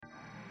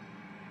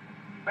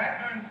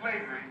Back during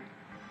slavery,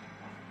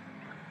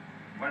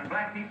 when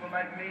black people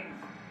like me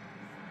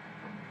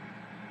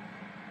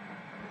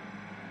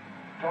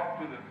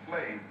talked to the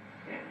slaves,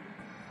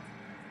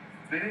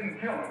 they didn't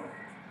kill him.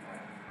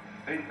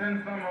 They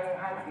sent some old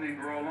house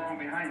Negro along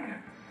behind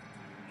him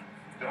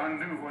to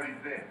undo what he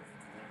said.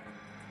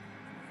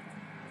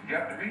 You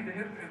have to read the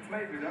history of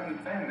slavery to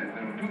understand this.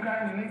 There were two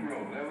kinds of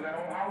Negroes. There was that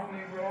old house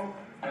Negro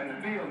and the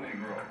field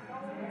Negro.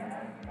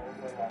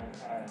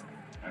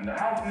 And the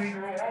house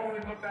Negro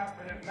always looked out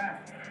for his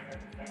master.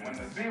 When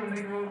the field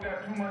Negroes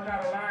got too much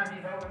out of line, he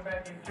held them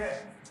back in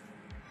check.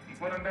 He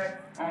put them back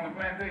on the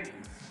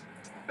plantation.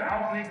 The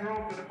house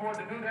Negro could afford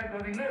to do that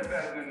because he lived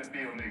better than the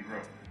field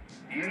Negro.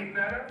 He ate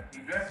better, he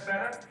dressed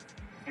better,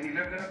 and he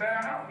lived in a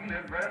better house. He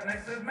lived right up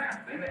next to his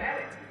master in the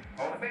attic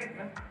or the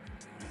basement.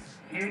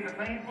 He ate the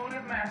same food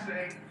his master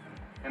ate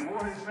and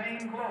wore his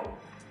same clothes.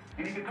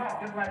 And he could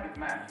talk just like his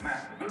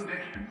master. Good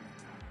diction.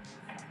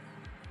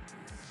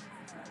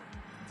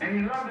 And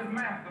he loved his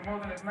master more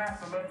than his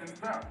master loved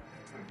himself.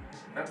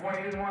 That's why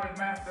he didn't want his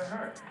master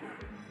hurt.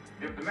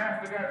 If the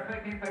master got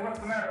sick, he'd say, "What's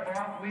the matter,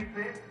 boss? We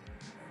sick?"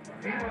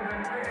 He was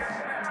in sick.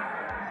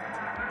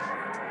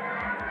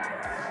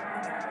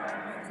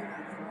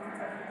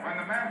 When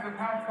the master's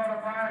house caught a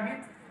fire,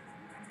 he'd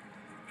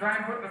try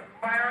and put the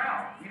fire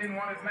out. He didn't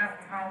want his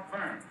master's house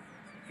burned.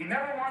 He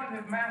never wanted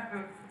his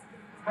master's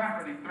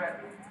property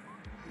threatened.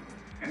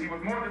 And he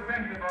was more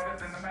defensive of it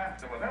than the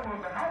master was. That was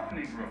the house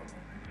Negro.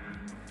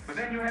 But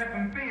then you had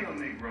some field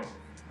Negroes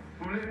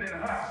who lived in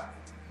huts,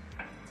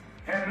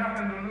 had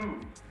nothing to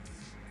lose.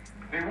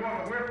 They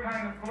wore the worst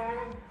kind of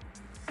clothes.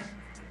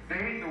 They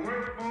ate the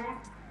worst food.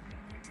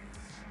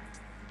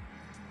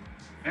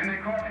 And they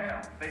caught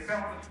hell. They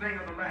felt the sting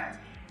of the lash.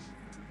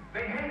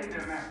 They hated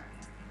their master.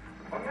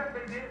 Oh, yes,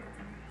 they did.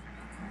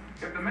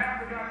 If the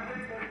master got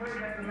sick, they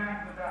prayed that the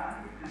master died.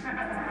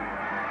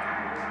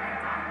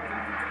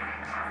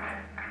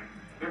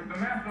 If the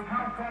master's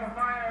house caught a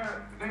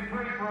fire, they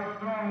prayed for a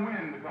strong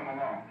wind to come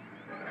along.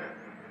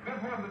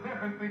 This was the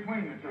difference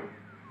between the two.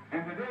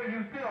 And today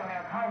you still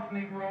have house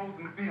Negroes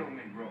and field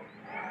Negroes.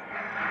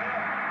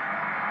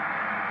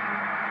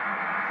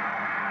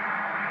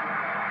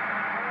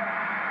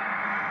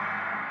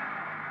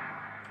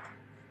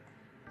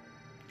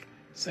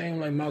 Same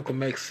like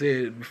Malcolm X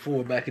said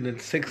before back in the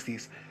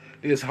 60s.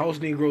 There's house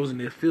Negroes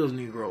and there's field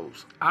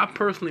Negroes. I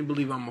personally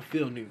believe I'm a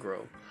field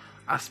Negro.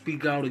 I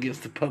speak out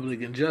against the public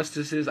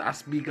injustices. I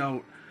speak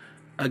out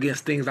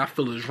against things I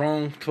feel is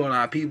wrong toward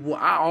our people.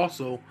 I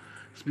also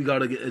speak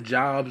out against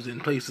jobs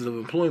and places of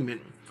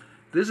employment.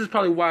 This is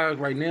probably why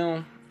right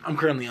now I'm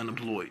currently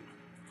unemployed.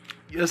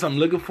 Yes, I'm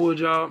looking for a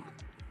job,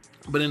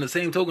 but in the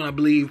same token, I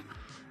believe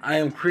I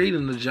am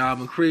creating a job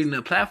and creating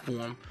a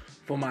platform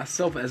for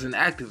myself as an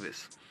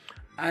activist.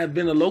 I have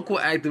been a local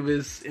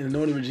activist in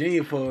Northern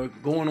Virginia for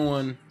going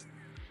on,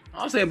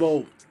 I'll say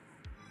about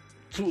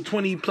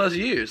 20 plus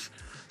years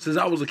since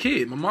I was a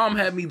kid. My mom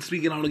had me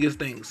speaking out against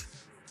things.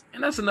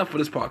 And that's enough for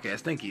this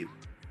podcast. Thank you.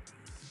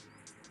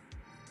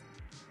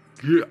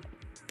 Yeah.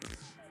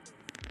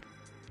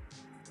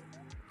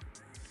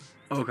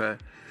 Okay.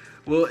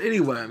 Well,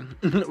 anyway,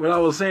 what I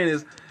was saying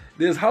is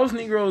there's house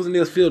Negroes and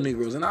there's field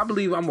Negroes. And I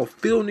believe I'm a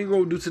field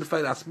Negro due to the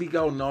fact I speak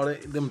out and all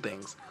them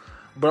things.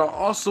 But I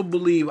also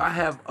believe I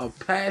have a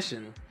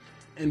passion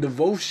and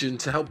devotion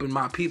to helping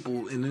my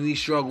people in any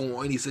struggle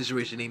or any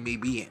situation they may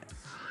be in.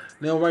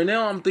 Now, right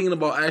now, I'm thinking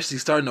about actually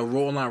starting a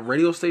roll-on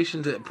radio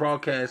station to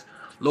broadcast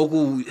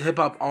local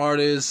hip-hop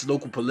artists,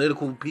 local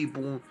political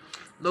people,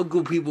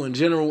 local people in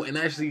general, and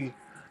actually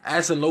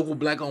asking local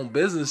black-owned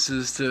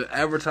businesses to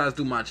advertise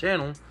through my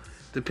channel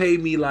to pay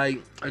me,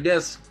 like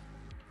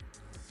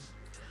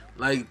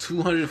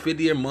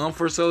 $250 a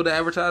month or so to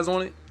advertise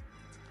on it.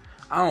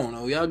 I don't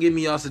know. Y'all give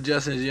me y'all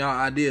suggestions, y'all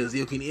ideas.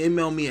 You can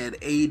email me at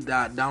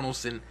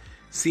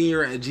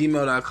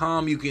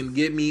a.donaldsonsenior@gmail.com. You can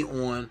get me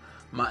on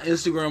my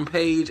Instagram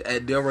page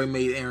at Delray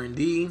Made Aaron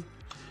D.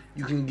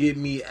 You can get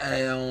me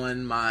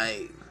on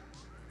my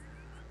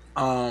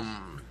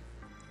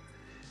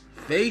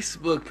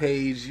Facebook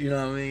page, you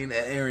know what I mean,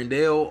 at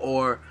Arondale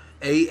or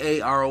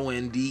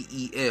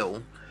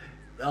AARONDEL.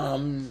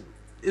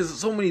 There's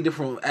so many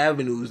different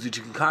avenues that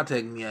you can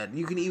contact me at.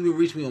 You can even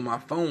reach me on my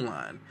phone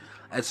line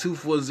at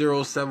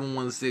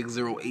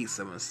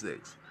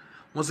 240-716-0876.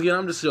 Once again,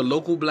 I'm just a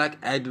local black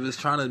activist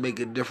trying to make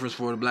a difference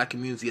for the black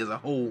community as a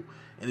whole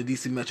in the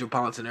DC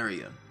metropolitan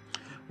area.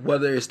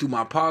 Whether it's through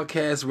my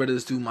podcast, whether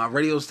it's through my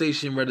radio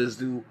station, whether it's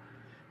through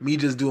me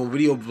just doing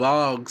video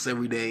vlogs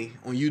every day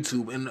on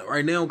YouTube. And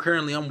right now,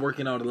 currently, I'm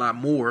working out a lot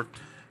more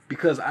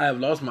because I have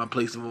lost my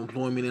place of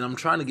employment and I'm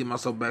trying to get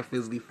myself back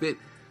physically fit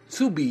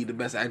to be the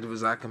best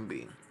activist I can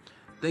be.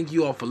 Thank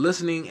you all for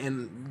listening.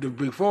 And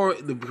before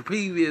the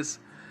previous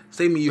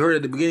statement you heard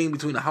at the beginning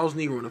between the house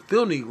Negro and the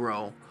field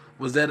Negro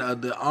was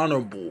that the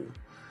honorable,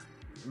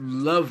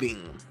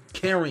 loving,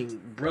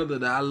 caring brother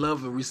that I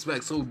love and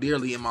respect so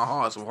dearly in my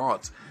heart of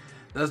hearts.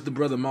 That's the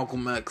brother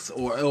Malcolm X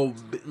or El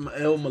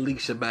Malik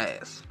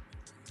Shabazz.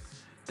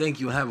 Thank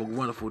you and have a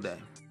wonderful day.